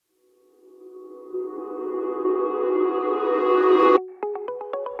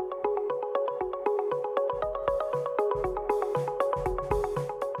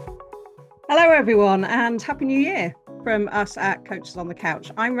everyone, and Happy New Year from us at Coaches on the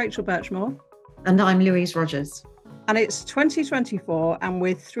Couch. I'm Rachel Birchmore. And I'm Louise Rogers. And it's 2024, and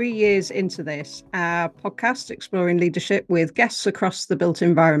we're 3 years into this, our podcast exploring leadership with guests across the built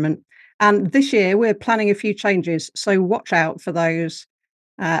environment. And this year, we're planning a few changes, so watch out for those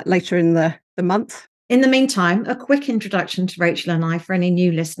later in the month. In the meantime, a quick introduction to Rachel and I for any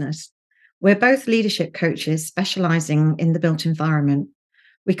new listeners. We're both leadership coaches specialising in the built environment.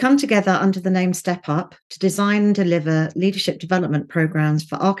 We come together under the name Step Up to design and deliver leadership development programs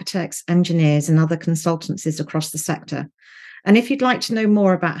for architects, engineers, and other consultancies across the sector. And if you'd like to know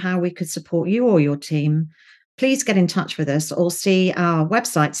more about how we could support you or your team, please get in touch with us or see our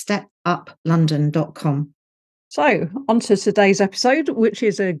website, stepuplondon.com. So, on to today's episode, which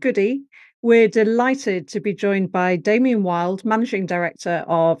is a goodie. We're delighted to be joined by Damian Wild, Managing Director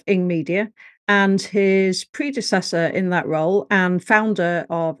of Ing Media, and his predecessor in that role and founder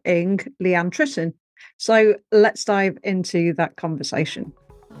of Ing, Leanne Tritton. So let's dive into that conversation.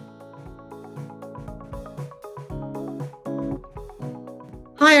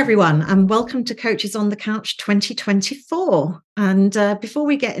 Hi, everyone, and welcome to Coaches on the Couch 2024. And before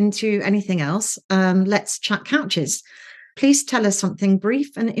we get into anything else, let's chat couches. Please tell us something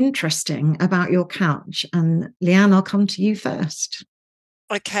brief and interesting about your couch. And Leanne, I'll come to you first.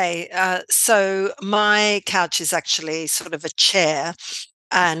 Okay, so my couch is actually sort of a chair,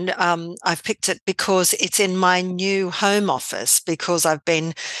 and I've picked it because it's in my new home office, because I've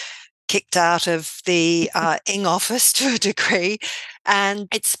been kicked out of the Ing office to a degree. And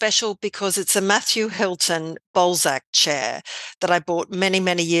it's special because it's a Matthew Hilton Balzac chair that I bought many,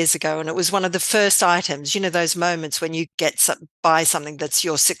 many years ago. And it was one of the first items, you know, those moments when you buy something that's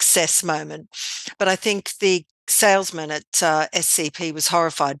your success moment. But I think the salesman at SCP was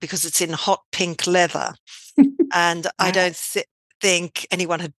horrified because it's in hot pink leather. And I don't think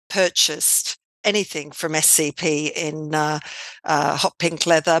anyone had purchased anything from SCP in hot pink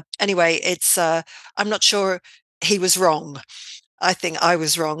leather. Anyway, it's I'm not sure he was wrong. I think I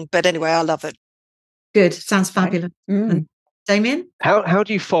was wrong, but anyway, I love it. Good, sounds fabulous. And Damian? How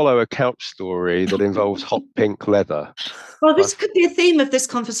do you follow a couch story that involves hot pink leather? Well, this could be a theme of this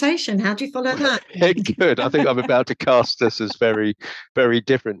conversation. How do you follow that? It could. I think I'm about to cast us as very, very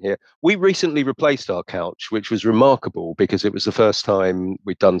different here. We recently replaced our couch, which was remarkable because it was the first time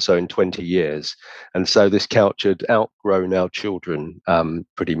we'd done so in 20 years. And so this couch had outgrown our children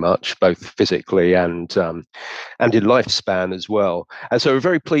pretty much, both physically and in lifespan as well. And so we're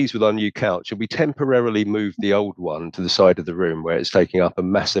very pleased with our new couch. And we temporarily moved the old one to the side of the room where it's taking up a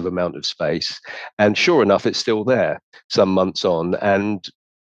massive amount of space. And sure enough, it's still there some months on, and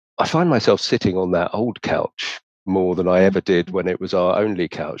I find myself sitting on that old couch more than I ever did when it was our only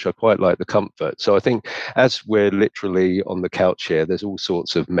couch. I quite like the comfort. So I think as we're literally on the couch here, there's all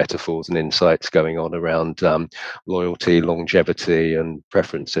sorts of metaphors and insights going on around loyalty, longevity, and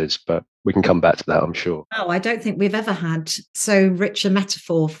preferences, but we can come back to that, I'm sure. Oh, I don't think we've ever had so rich a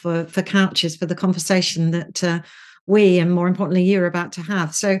metaphor for couches for the conversation that we, and more importantly, you're about to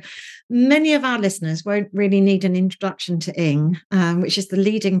have. So many of our listeners won't really need an introduction to Ing, which is the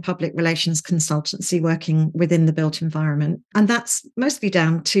leading public relations consultancy working within the built environment. And that's mostly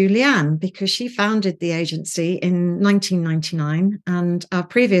down to Leanne, because she founded the agency in 1999, and our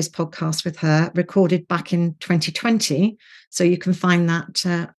previous podcast with her recorded back in 2020. So you can find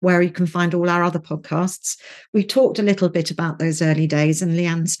that where you can find all our other podcasts. We talked a little bit about those early days and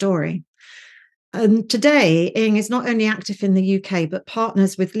Leanne's story. And today, Ing is not only active in the UK, but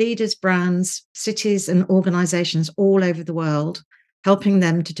partners with leaders, brands, cities, and organisations all over the world, helping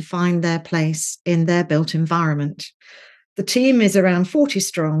them to define their place in their built environment. The team is around 40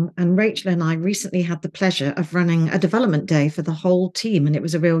 strong, and Rachel and I recently had the pleasure of running a development day for the whole team, and it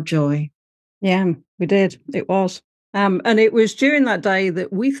was a real joy. Yeah, we did. It was. And it was during that day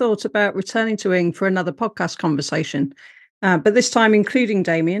that we thought about returning to Ing for another podcast conversation. But this time including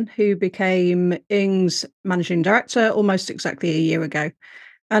Damian, who became Ing's managing director almost exactly a year ago.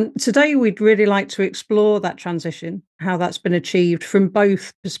 And today we'd really like to explore that transition, how that's been achieved from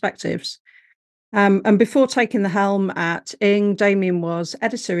both perspectives. And before taking the helm at Ing, Damian was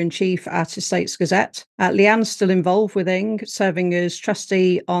editor-in-chief at Estates Gazette. Leanne's still involved with Ing, serving as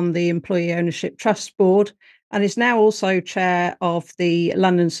trustee on the Employee Ownership Trust Board, and is now also chair of the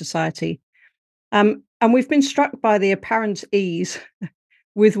London Society. And we've been struck by the apparent ease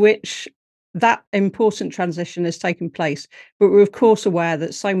with which that important transition has taken place. But we're, of course, aware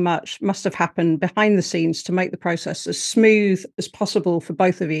that so much must have happened behind the scenes to make the process as smooth as possible for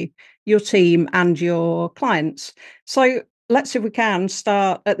both of you, your team and your clients. So let's, if we can,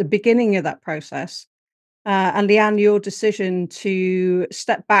 start at the beginning of that process. And Leanne, your decision to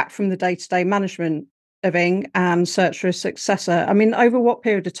step back from the day-to-day management of Ing and search for a successor. I mean, over what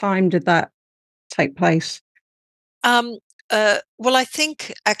period of time did that take place? Well, I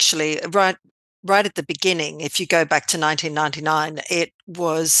think actually right at the beginning, if you go back to 1999, it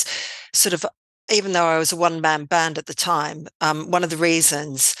was sort of, even though I was a one-man band at the time, one of the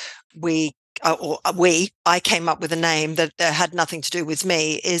reasons I came up with a name that had nothing to do with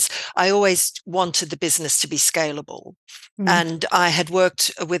me is I always wanted the business to be scalable. And I had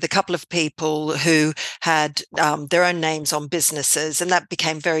worked with a couple of people who had their own names on businesses, and that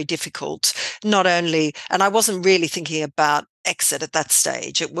became very difficult. Not only, and I wasn't really thinking about exit at that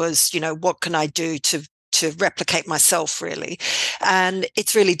stage. It was, what can I do to replicate myself, really? And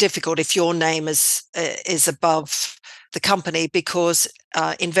it's really difficult if your name is above the company, because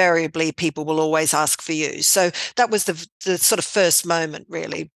invariably people will always ask for you. So that was the sort of first moment,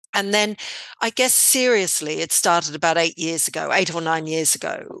 really. And then I guess seriously, it started about 8 or 9 years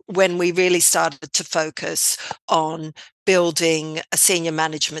ago, when we really started to focus on building a senior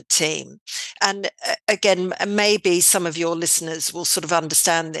management team. And again, maybe some of your listeners will sort of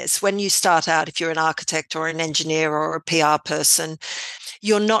understand this. When you start out, if you're an architect or an engineer or a PR person,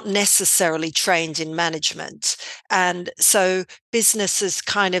 you're not necessarily trained in management. And so businesses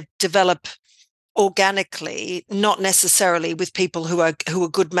kind of develop organically, not necessarily with people who are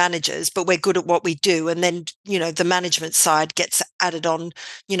good managers, but we're good at what we do. And then, the management side gets added on,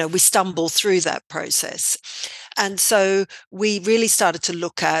 we stumble through that process. And so we really started to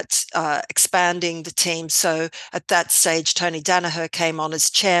look at expanding the team. So at that stage, Tony Danaher came on as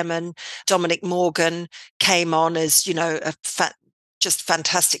chairman. Dominic Morgan came on as, just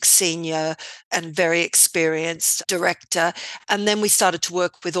fantastic senior and very experienced director. And then we started to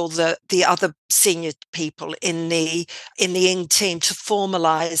work with all the other senior people in the Ing team to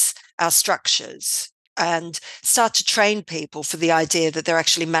formalize our structures and start to train people for the idea that they're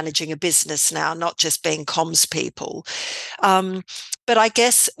actually managing a business now, not just being comms people. But I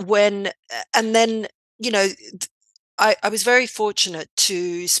guess I was very fortunate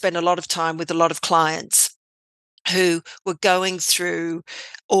to spend a lot of time with a lot of clients who were going through,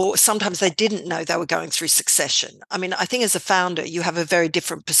 or sometimes they didn't know they were going through succession. I mean, I think as a founder, you have a very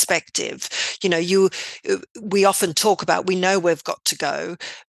different perspective. We often talk about, we know we've got to go,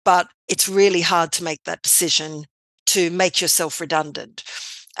 but it's really hard to make that decision to make yourself redundant.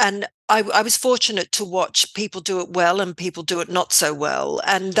 And I was fortunate to watch people do it well and people do it not so well.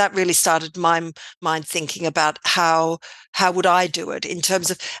 And that really started my mind thinking about how would I do it in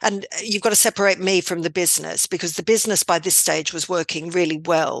terms of, and you've got to separate me from the business, because the business by this stage was working really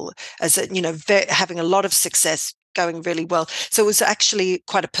well, as having a lot of success, going really well. So it was actually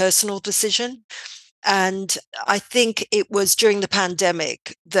quite a personal decision. And I think it was during the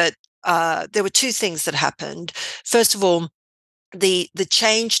pandemic that there were two things that happened. First of all, the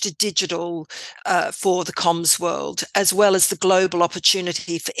change to digital for the comms world, as well as the global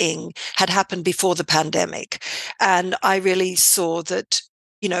opportunity for Ing, had happened before the pandemic. And I really saw that,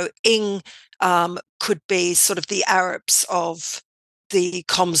 Ing could be sort of the Arabs of the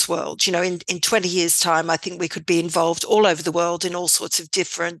comms world. In 20 years' time, I think we could be involved all over the world in all sorts of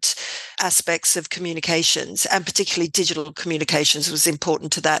different aspects of communications, and particularly digital communications was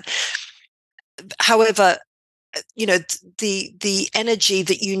important to that. However, the energy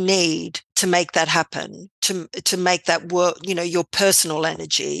that you need to make that happen, to make that work, your personal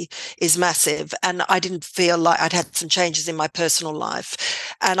energy is massive. And I didn't feel like I'd had some changes in my personal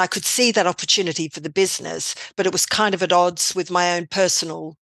life, and I could see that opportunity for the business, but it was kind of at odds with my own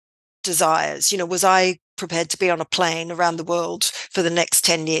personal desires. Was I prepared to be on a plane around the world for the next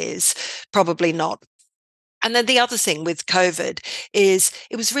 10 years? Probably not. And then the other thing with COVID is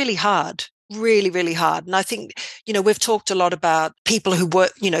it was really hard. Really, really hard. And I think, we've talked a lot about people who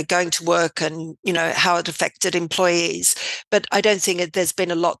work, going to work and, how it affected employees. But I don't think there's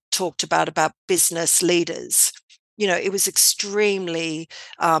been a lot talked about business leaders. It was extremely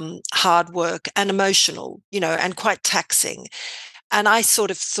hard work and emotional, and quite taxing. And I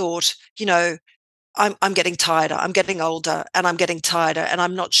sort of thought, I'm getting tighter. I'm getting older and I'm getting tighter, and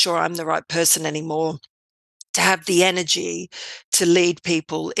I'm not sure I'm the right person anymore to have the energy to lead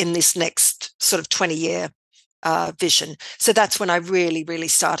people in this next sort of 20-year vision. So that's when I really, really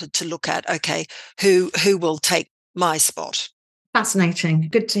started to look at, okay, who will take my spot? Fascinating.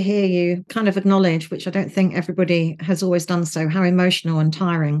 Good to hear you kind of acknowledge, which I don't think everybody has always done so, how emotional and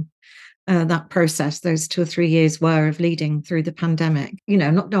tiring that process, those 2 or 3 years were of leading through the pandemic.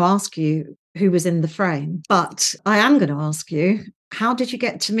 I'm not going to ask you who was in the frame, but I am going to ask you, how did you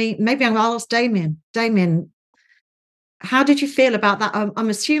get to meet? Maybe I'll ask Damian. Damian, How did you feel about that? I'm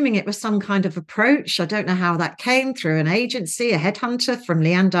assuming it was some kind of approach. I don't know how that came through an agency, a headhunter from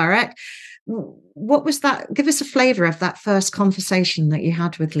Leanne Direct. What was that? Give us a flavour of that first conversation that you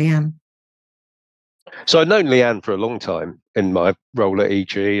had with Leanne. So I'd known Leanne for a long time in my role at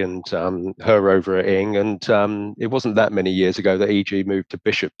EG and her over at Ing. And it wasn't that many years ago that EG moved to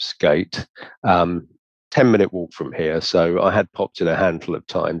Bishopsgate, 10-minute walk from here. So I had popped in a handful of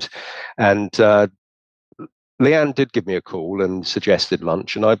times. And Leanne did give me a call and suggested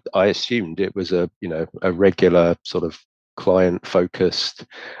lunch. And I assumed it was a regular sort of client focused,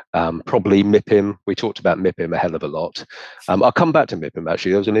 probably MIPIM. We talked about MIPIM a hell of a lot. I'll come back to MIPIM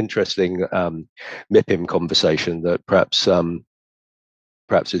actually. There was an interesting MIPIM conversation that perhaps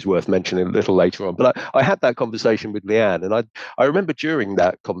is worth mentioning a little later on. But I had that conversation with Leanne, and I remember during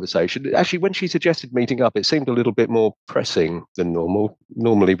that conversation, actually, when she suggested meeting up, it seemed a little bit more pressing than normal.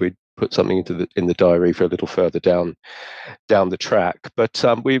 Normally, we'd put something in the diary for a little further down the track. But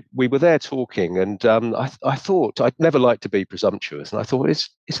we were there talking, and I thought I'd never like to be presumptuous, and I thought, is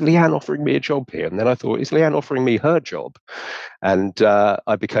Leanne offering me a job here? And then I thought, is Leanne offering me her job? And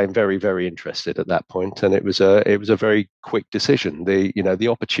I became very, very interested at that point, and it was a very quick decision. The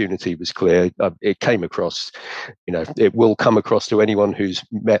opportunity was clear. It came across, it will come across to anyone who's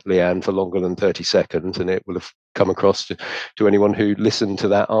met Leanne for longer than 30 seconds, and it will have come across to anyone who listened to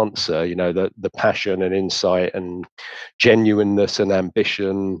that answer. The passion and insight and genuineness and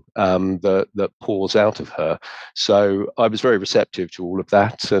ambition that pours out of her. So I was very receptive to all of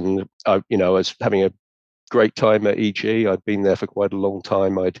that, and I was having a great time at EG. I'd been there for quite a long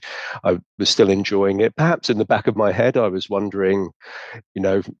time. I was still enjoying it. Perhaps in the back of my head, I was wondering,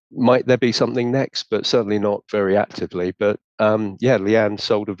 might there be something next? But certainly not very actively. But Leanne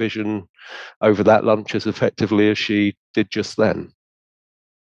sold a vision over that lunch as effectively as she did just then.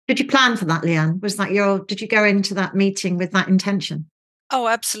 Did you plan for that, Leanne? Did you go into that meeting with that intention? Oh,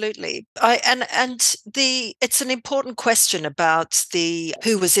 absolutely. It's an important question about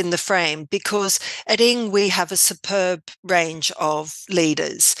who was in the frame, because at Ing we have a superb range of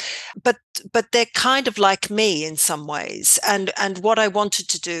leaders, but they're kind of like me in some ways. And what I wanted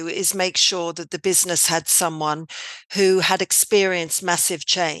to do is make sure that the business had someone who had experienced massive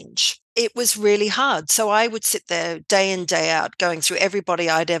change. It was really hard. So I would sit there day in, day out, going through everybody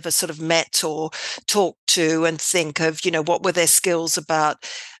I'd ever sort of met or talked to and think of, what were their skills about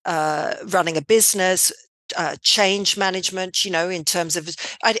running a business, change management, in terms of,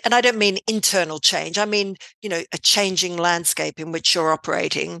 and I don't mean internal change. I mean, a changing landscape in which you're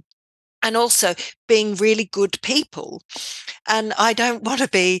operating, and also being really good people. And I don't want to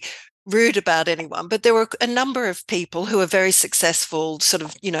be rude about anyone, but there were a number of people who are very successful, sort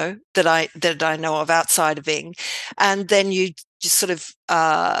of, that I know of outside of Ing. And then you just sort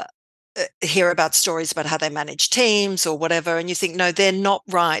of hear about stories about how they manage teams or whatever, and you think, no, they're not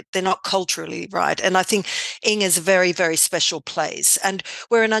right. They're not culturally right. And I think Ing is a very, very special place, and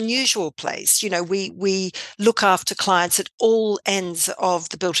we're an unusual place. We look after clients at all ends of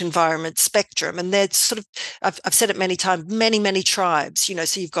the built environment spectrum, and they're sort of, I've said it many times, many tribes.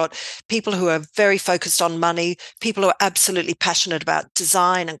 So you've got people who are very focused on money, people who are absolutely passionate about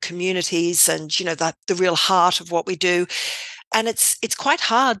design and communities, and the real heart of what we do. And it's quite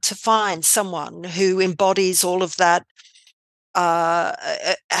hard to find someone who embodies all of that,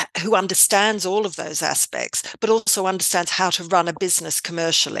 who understands all of those aspects, but also understands how to run a business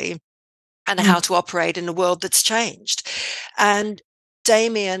commercially and how to operate in a world that's changed. And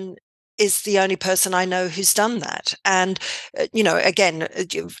Damian is the only person I know who's done that. And, again,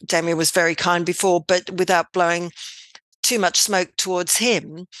 Damian was very kind before, but without blowing too much smoke towards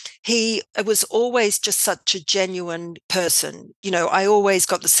him, he was always just such a genuine person. I always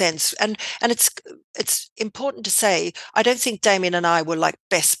got the sense, and it's important to say, I don't think Damian and I were like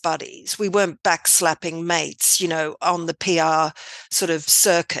best buddies. We weren't backslapping mates, on the PR sort of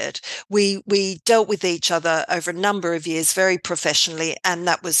circuit. We dealt with each other over a number of years very professionally, and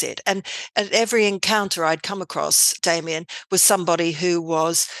that was it. And at every encounter I'd come across, Damian was somebody who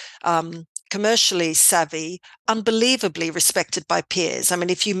was commercially savvy, unbelievably respected by peers. I mean,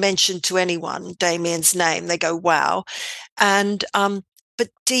 if you mention to anyone Damian's name, they go, wow. And but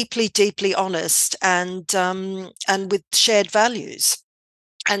deeply, deeply honest, and with shared values.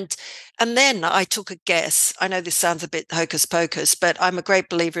 And then I took a guess. I know this sounds a bit hocus pocus, but I'm a great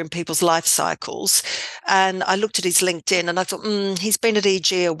believer in people's life cycles. And I looked at his LinkedIn and I thought, he's been at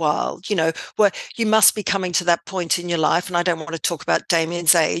EG a while. Well, you must be coming to that point in your life. And I don't want to talk about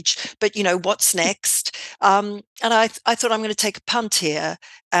Damian's age, but what's next? And I thought, I'm going to take a punt here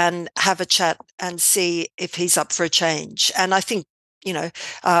and have a chat and see if he's up for a change. And I think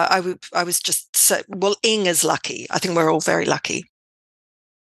I was just so, well, Ing is lucky. I think we're all very lucky.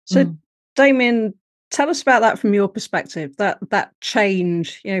 So, Damian, tell us about that from your perspective, that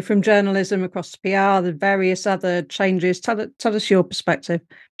change, from journalism across to PR, the various other changes. Tell us your perspective.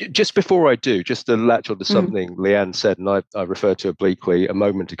 Just before I do, just to latch on to something Leanne said, and I referred to obliquely a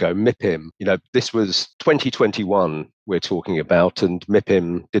moment ago, MIPIM. This was 2021 we're talking about, and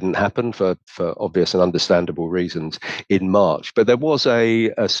MIPIM didn't happen for obvious and understandable reasons in March. But there was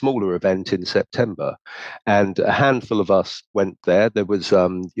a smaller event in September, and a handful of us went there. There was,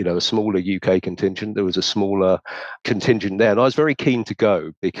 a smaller UK contingent. There was a smaller contingent there, and I was very keen to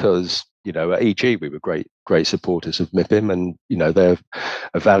go because at EG, we were great supporters of MIPIM, and they're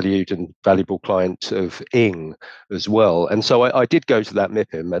a valued and valuable client of Ing as well. And so I did go to that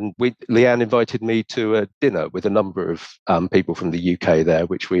MIPIM, and Leanne invited me to a dinner with a number of people from the UK there,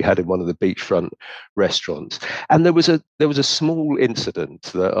 which we had in one of the beachfront restaurants. And there was a small incident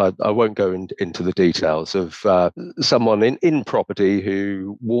that I won't go into the details of someone in property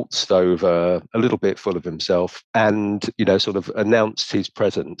who waltzed over a little bit full of himself and sort of announced his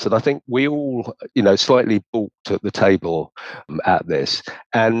presence. And I think we all slightly balked at the table at this,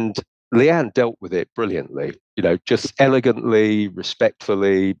 and Leanne dealt with it brilliantly, just elegantly,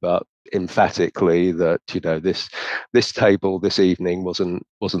 respectfully, but emphatically that this table this evening wasn't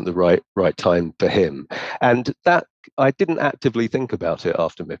the right time for him. And that I didn't actively think about it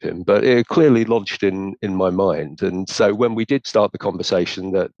after MIPIM, but it clearly lodged in my mind. And so when we did start the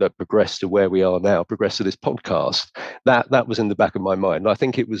conversation that progressed to where we are now, progressed to this podcast, that was in the back of my mind. And I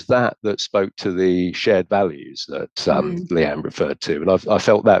think it was that spoke to the shared values that Leanne referred to, and I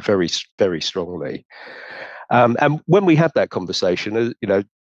felt that very, very strongly. And when we had that conversation,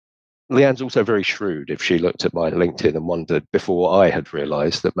 Leanne's also very shrewd. If she looked at my LinkedIn and wondered before I had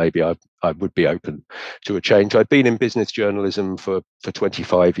realised that maybe I would be open to a change. I'd been in business journalism for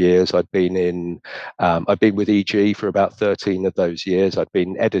 25 years. I'd been with EG for about 13 of those years. I'd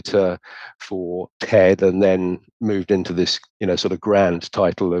been editor for TED, and then moved into this sort of grand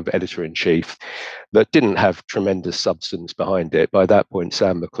title of editor-in-chief that didn't have tremendous substance behind it. By that point,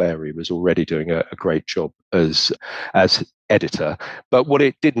 Sam McClary was already doing a great job as editor. But what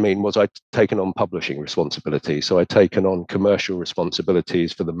it did mean was I'd taken on publishing responsibility. So I'd taken on commercial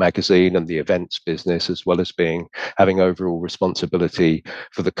responsibilities for the magazine and the events business, as well as having overall responsibility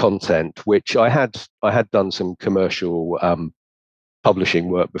for the content, which I had done some commercial publishing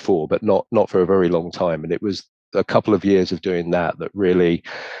work before, but not for a very long time. And it was a couple of years of doing that really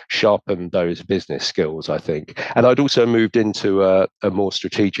sharpened those business skills, I think. And I'd also moved into a more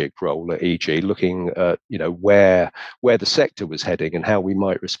strategic role at EG, looking at where the sector was heading and how we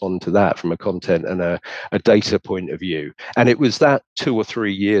might respond to that from a content and a data point of view. And it was that 2 or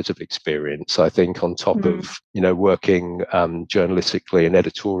 3 years of experience, I think, on top of working journalistically and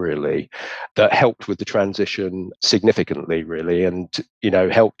editorially, that helped with the transition significantly, really, and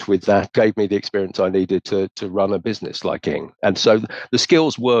helped with that, gave me the experience I needed to run a business like Ing. And so the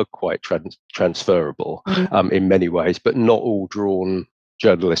skills were quite transferable in many ways, but not all drawn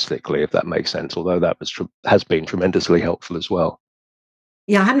journalistically, if that makes sense, although that has been tremendously helpful as well.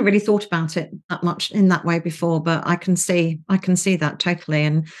 Yeah, I hadn't really thought about it that much in that way before, but I can see that totally.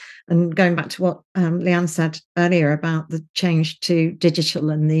 And going back to what Leanne said earlier about the change to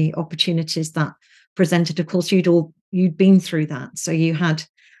digital and the opportunities that presented, of course, you'd been through that, so you had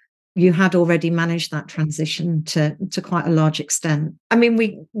already managed that transition to quite a large extent. I mean,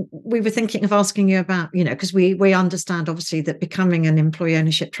 we were thinking of asking you about, because we understand obviously that becoming an employee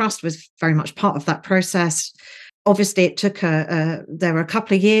ownership trust was very much part of that process. Obviously, it took there were a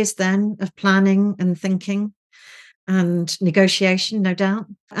couple of years then of planning and thinking and negotiation, no doubt.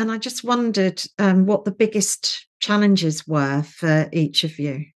 And I just wondered what the biggest challenges were for each of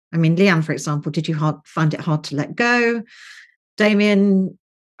you. I mean, Leanne, for example, did you find it hard to let go? Damian,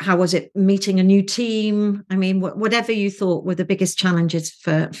 how was it meeting a new team? I mean, whatever you thought were the biggest challenges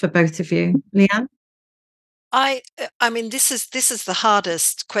for both of you. Leanne? I mean, this is the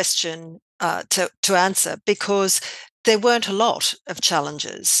hardest question to answer, because there weren't a lot of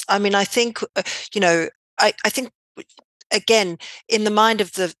challenges. I mean, I think, I think, again, in the mind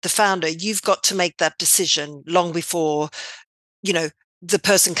of the founder, you've got to make that decision long before, the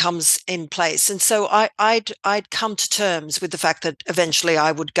person comes in place. And so I'd come to terms with the fact that eventually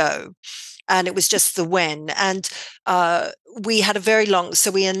I would go. and it was just the when. And we had a very long,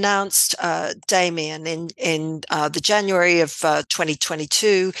 so we announced Damian in the January of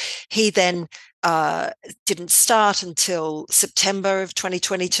 2022. He then didn't start until September of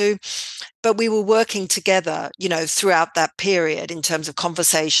 2022, but we were working together, throughout that period in terms of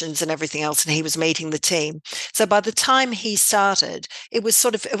conversations and everything else, and he was meeting the team. So by the time he started, it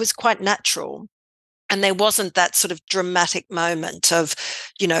was quite natural. And there wasn't that sort of dramatic moment of,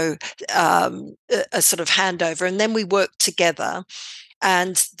 a sort of handover. And then we worked together.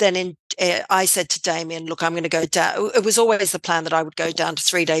 And then I said to Damian, look, I'm going to go down. It was always the plan that I would go down to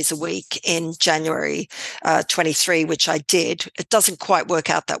 3 days a week in January 23, which I did. It doesn't quite work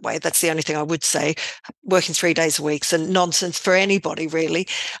out that way. That's the only thing I would say. Working 3 days a week's and nonsense for anybody, really.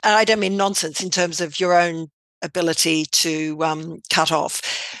 And I don't mean nonsense in terms of your own ability to cut off.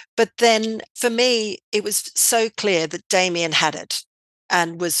 But then for me, it was so clear that Damian had it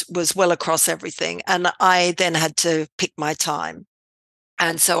and was well across everything. And I then had to pick my time.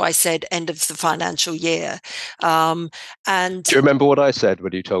 And so I said, end of the financial year. And do you remember what I said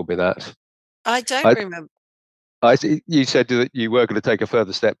when you told me that? I don't remember. You said that you were going to take a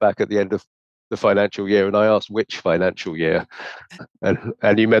further step back at the end of the financial year, and I asked which financial year,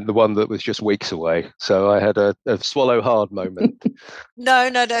 and you meant the one that was just weeks away. So I had a swallow hard moment. No.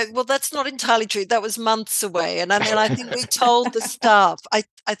 Well, that's not entirely true. That was months away, and I think we told the staff.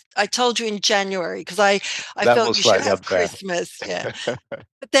 I told you in January because I felt you should have unfair. Christmas. Yeah.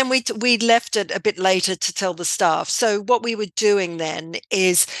 But then we left it a bit later to tell the staff. So what we were doing then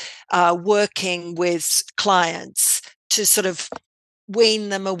is working with clients to sort of wean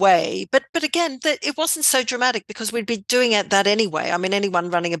them away. But again, it wasn't so dramatic because we'd be doing that anyway. I mean, anyone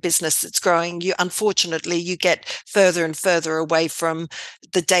running a business that's growing, unfortunately, you get further and further away from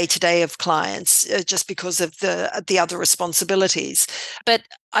the day-to-day of clients just because of the other responsibilities. But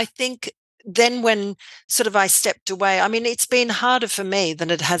I think then when sort of I stepped away, I mean, it's been harder for me than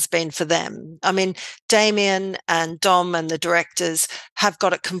it has been for them. I mean, Damian and Dom and the directors have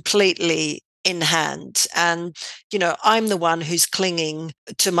got it completely in hand, and I'm the one who's clinging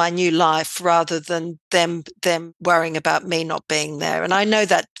to my new life rather than them worrying about me not being there. And I know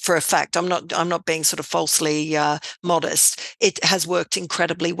that for a fact. I'm not being sort of falsely modest. It has worked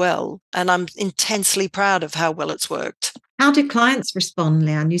incredibly well, and I'm intensely proud of how well it's worked. How did clients respond,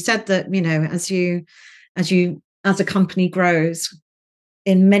 Leanne? You said that as a company grows,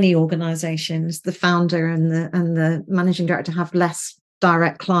 in many organizations, the founder and the managing director have less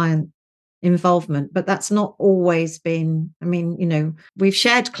direct client involvement, but that's not always been. I mean, we've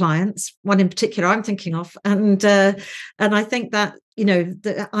shared clients, one in particular I'm thinking of, and I think that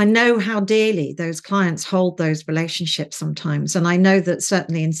I know how dearly those clients hold those relationships sometimes, and I know that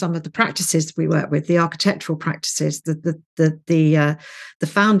certainly in some of the practices we work with, the architectural practices, the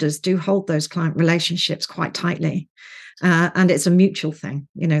founders do hold those client relationships quite tightly. And it's a mutual thing.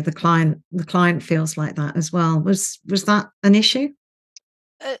 The client feels like that as well. Was that an issue?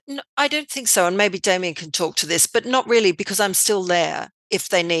 No, I don't think so. And maybe Damian can talk to this, but not really, because I'm still there if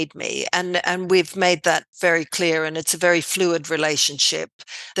they need me. And we've made that very clear. And it's a very fluid relationship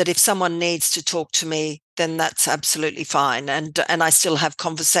that if someone needs to talk to me, then that's absolutely fine. And I still have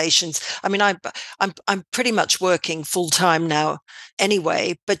conversations. I mean, I'm pretty much working full time now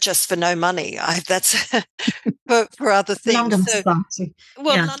anyway, but just for no money. That's for other things. London society.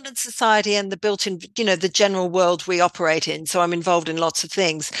 Well, yeah. London society and the built-in, the general world we operate in. So I'm involved in lots of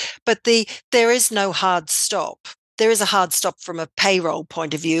things, but there is no hard stop. There is a hard stop from a payroll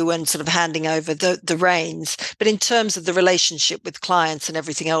point of view and sort of handing over the reins. But in terms of the relationship with clients and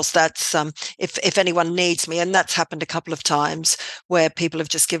everything else, that's if anyone needs me, and that's happened a couple of times where people have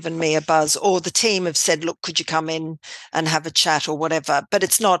just given me a buzz, or the team have said, "Look, could you come in and have a chat or whatever?" But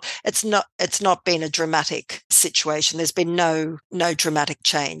it's not been a dramatic situation. There's been no dramatic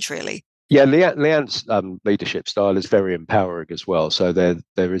change really. Yeah, Leanne's leadership style is very empowering as well. So there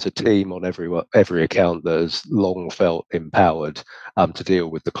is a team on every account that has long felt empowered to deal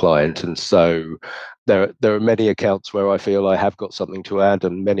with the client, and so there are many accounts where I feel I have got something to add,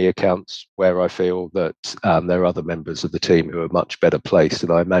 and many accounts where I feel that there are other members of the team who are much better placed.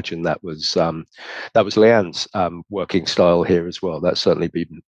 And I imagine that was Leanne's working style here as well. That's certainly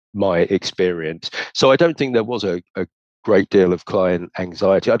been my experience. So I don't think there was a great deal of client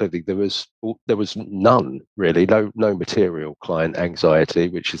anxiety. I don't think there was none really, no material client anxiety,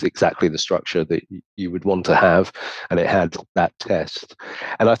 which is exactly the structure that you would want to have, and it had that test.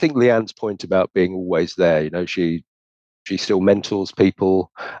 And I think Leanne's point about being always there, she still mentors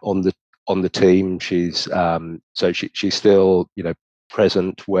people on the team. She's still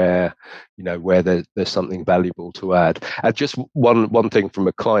present where there's something valuable to add. And just one thing from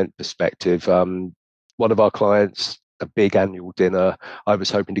a client perspective, one of our clients, a big annual dinner, I was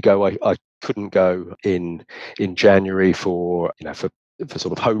hoping to go. I couldn't go in January for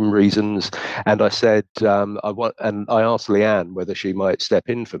sort of home reasons, and I said I asked Leanne whether she might step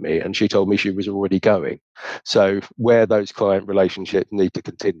in for me, and she told me she was already going. So where those client relationships need to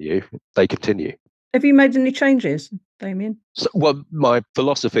continue, they continue. Have you made any changes, Damian? So, well, my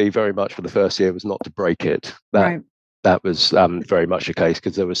philosophy very much for the first year was not to break it. That was very much the case,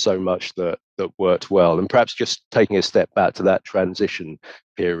 because there was so much that worked well. And perhaps just taking a step back to that transition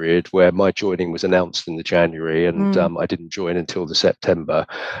period where my joining was announced in the January, and I didn't join until the September.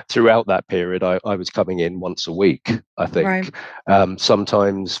 Throughout that period, I was coming in once a week, I think,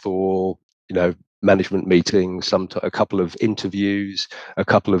 sometimes for management meetings, a couple of interviews, a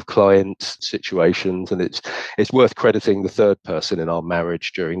couple of client situations. And it's worth crediting the third person in our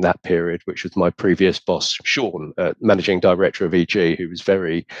marriage during that period, which was my previous boss, Sean, managing director of EG, who was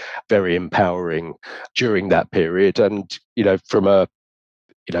very, very empowering during that period. And from a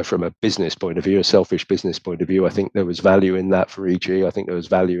business point of view, a selfish business point of view, I think there was value in that for EG. I think there was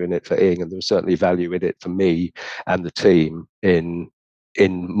value in it for Ing, and there was certainly value in it for me and the team in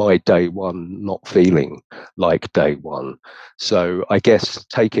my day one not feeling like day one. So I guess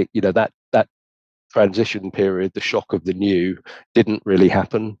that transition period, the shock of the new, didn't really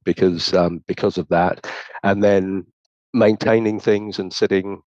happen because of that. And then maintaining things and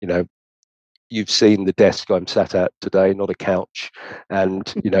sitting, you've seen the desk I'm sat at today, not a couch. And,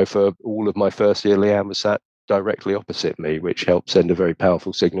 for all of my first year, Leanne was sat directly opposite me, which helped send a very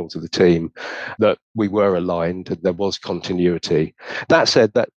powerful signal to the team that we were aligned and there was continuity. That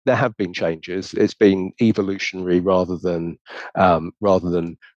said, that there have been changes. It's been evolutionary rather than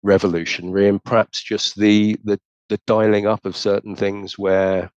revolutionary, and perhaps just the dialing up of certain things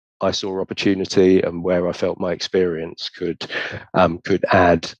where I saw opportunity and where I felt my experience could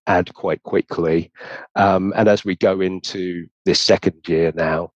add quite quickly. And as we go into this second year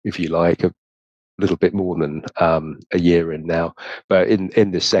now, if you like, a little bit more than a year in now, but in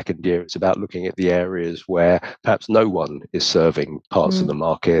this second year, it's about looking at the areas where perhaps no one is serving parts of the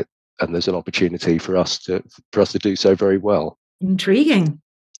market, and there's an opportunity for us to do so very well. Intriguing.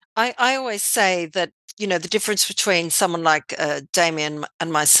 I always say that the difference between someone like Damian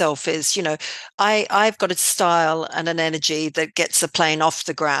and myself is, I've got a style and an energy that gets the plane off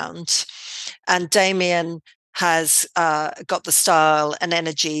the ground, and Damian has got the style and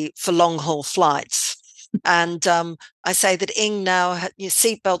energy for long haul flights. And I say that Ing now, your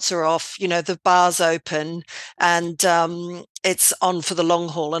seatbelts are off, the bar's open, and it's on for the long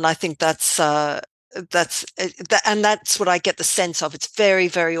haul. And I think that's what I get the sense of. It's very,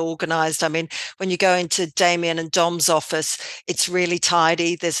 very organized. I mean, when you go into Damian and Dom's office, it's really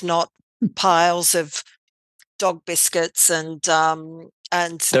tidy. There's not piles of dog biscuits and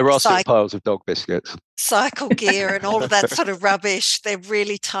there are still piles of dog biscuits, cycle gear and all of that sort of rubbish. They're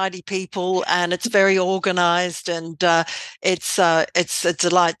really tidy people, and it's very organized, and it's a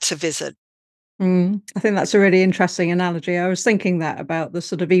delight to visit. I think that's a really interesting analogy. I was thinking that about the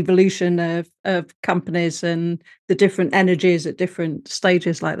sort of evolution of companies and the different energies at different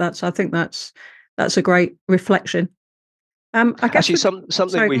stages like that. So I think that's a great reflection. I guess actually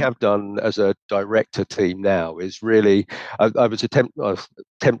something we have done as a director team now is really, I was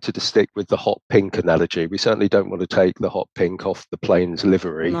tempted to stick with the hot pink analogy. We certainly don't want to take the hot pink off the plane's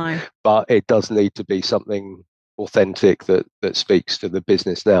livery, but it does need to be something authentic that speaks to the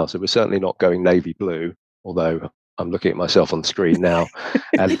business now. So we're certainly not going navy blue, although I'm looking at myself on the screen now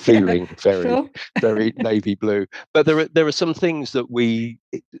and feeling very navy blue. But there are some things that we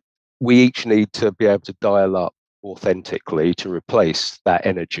each need to be able to dial up authentically to replace that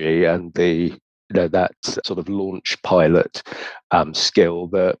energy and that sort of launch pilot skill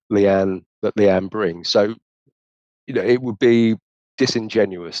that Leanne brings. So it would be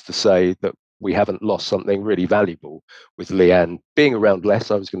disingenuous to say that we haven't lost something really valuable with Leanne being around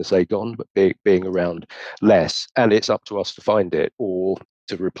less. I was going to say gone, but being around less, and it's up to us to find it or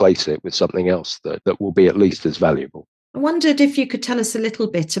to replace it with something else that will be at least as valuable. I wondered if you could tell us a little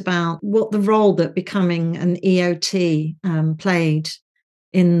bit about what the role that becoming an EOT played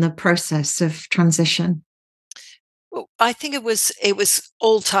in the process of transition. Well, I think it was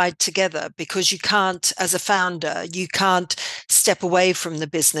all tied together, because you can't, as a founder, you can't step away from the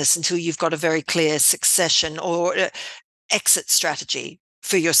business until you've got a very clear succession or exit strategy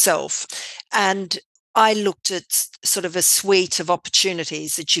for yourself. And I looked at sort of a suite of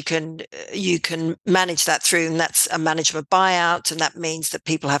opportunities that you can manage that through, and that's a management buyout, and that means that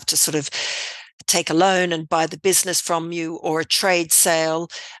people have to sort of take a loan and buy the business from you, or a trade sale.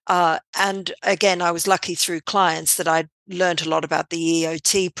 And again, I was lucky through clients that I'd learned a lot about the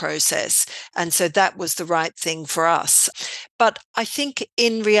EOT process. And so that was the right thing for us. But I think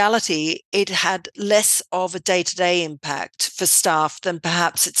in reality, it had less of a day-to-day impact for staff than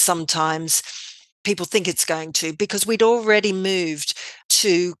perhaps it's sometimes people think it's going to, because we'd already moved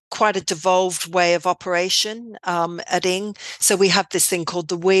to quite a devolved way of operation at Ing. So we have this thing called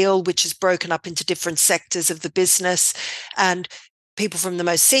the wheel, which is broken up into different sectors of the business, and people from the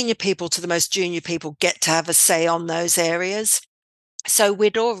most senior people to the most junior people get to have a say on those areas. So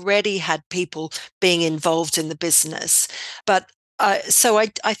we'd already had people being involved in the business. But so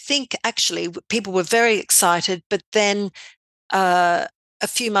I think actually people were very excited, but then a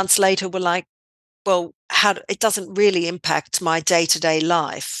few months later were like, well, it doesn't really impact my day-to-day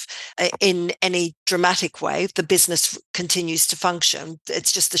life in any dramatic way. The business continues to function.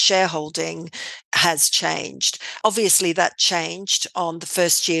 It's just the shareholding has changed. Obviously, that changed on the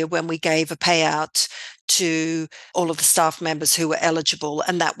first year when we gave a payout to all of the staff members who were eligible,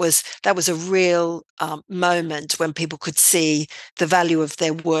 and that was a real moment when people could see the value of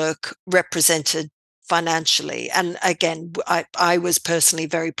their work represented financially. And again, I was personally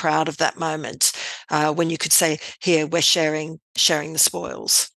very proud of that moment when you could say, here, we're sharing the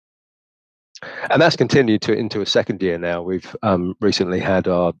spoils. And that's continued into a second year now. We've recently had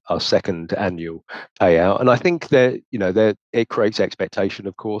our second annual payout, and I think that it creates expectation.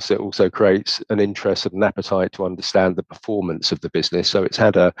 Of course, it also creates an interest and an appetite to understand the performance of the business. So it's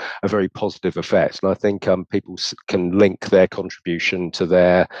had a very positive effect, and I think people can link their contribution to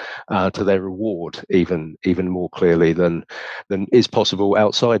their reward even more clearly than is possible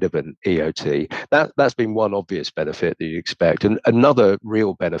outside of an EOT. That's been one obvious benefit that you expect, and another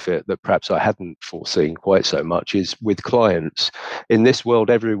real benefit that perhaps I hadn't foreseen quite so much is with clients. In this world,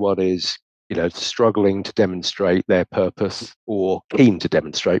 everyone is struggling to demonstrate their purpose, or keen to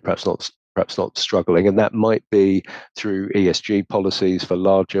demonstrate, perhaps not struggling, and that might be through ESG policies for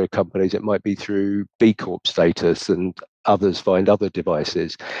larger companies. It might be through B Corp status, and others find other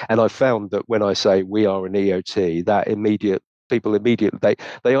devices. And I found that when I say we are an EOT, that people immediately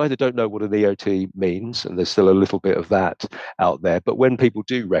they either don't know what an EOT means, and there's still a little bit of that out there, but when people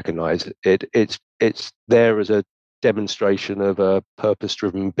do recognize it, it's there as a demonstration of a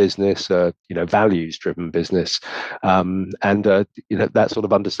purpose-driven business, values-driven business, and that sort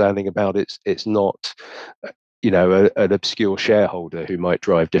of understanding about it's not an obscure shareholder who might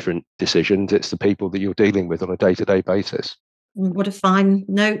drive different decisions. It's the people that you're dealing with on a day-to-day basis. What a fine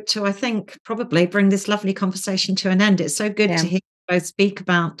note to, I think, probably bring this lovely conversation to an end. It's so good to hear you both speak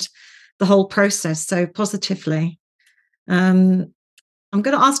about the whole process so positively. I'm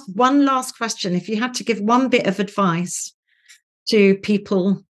going to ask one last question. If you had to give one bit of advice to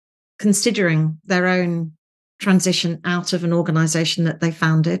people considering their own transition out of an organisation that they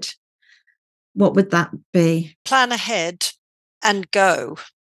founded, what would that be? Plan ahead and go.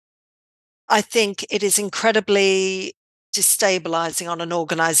 I think it is incredibly destabilizing on an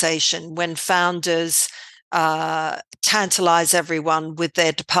organisation when founders tantalize everyone with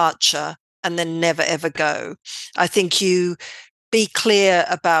their departure and then never ever go. I think you be clear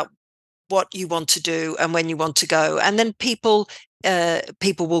about what you want to do and when you want to go, and then people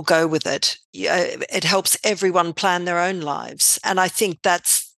will go with it. It helps everyone plan their own lives, and I think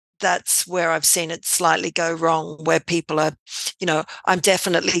that's where I've seen it slightly go wrong, where people are, I'm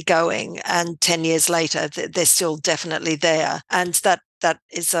definitely going, and 10 years later they're still definitely there, and that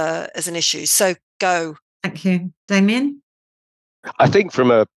is an issue. So go. Thank you, Damian. I think from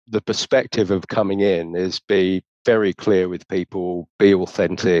the perspective of coming in is be very clear with people, be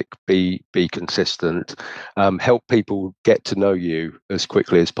authentic, be consistent, help people get to know you as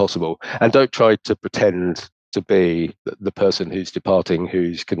quickly as possible, and don't try to pretend to be the person who's departing,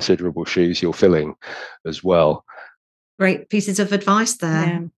 whose considerable shoes you're filling as well. Great pieces of advice there.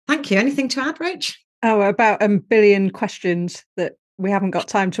 Yeah. Thank you. Anything to add, Rich? Oh, about a billion questions that we haven't got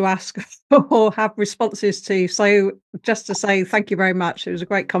time to ask or have responses to. So just to say thank you very much. It was a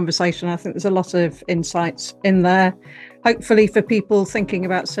great conversation. I think there's a lot of insights in there, hopefully for people thinking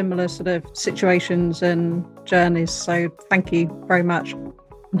about similar sort of situations and journeys. So thank you very much.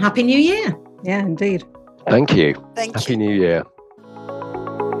 And Happy New Year. Yeah, indeed. Thank you. Thank Happy you. New Year.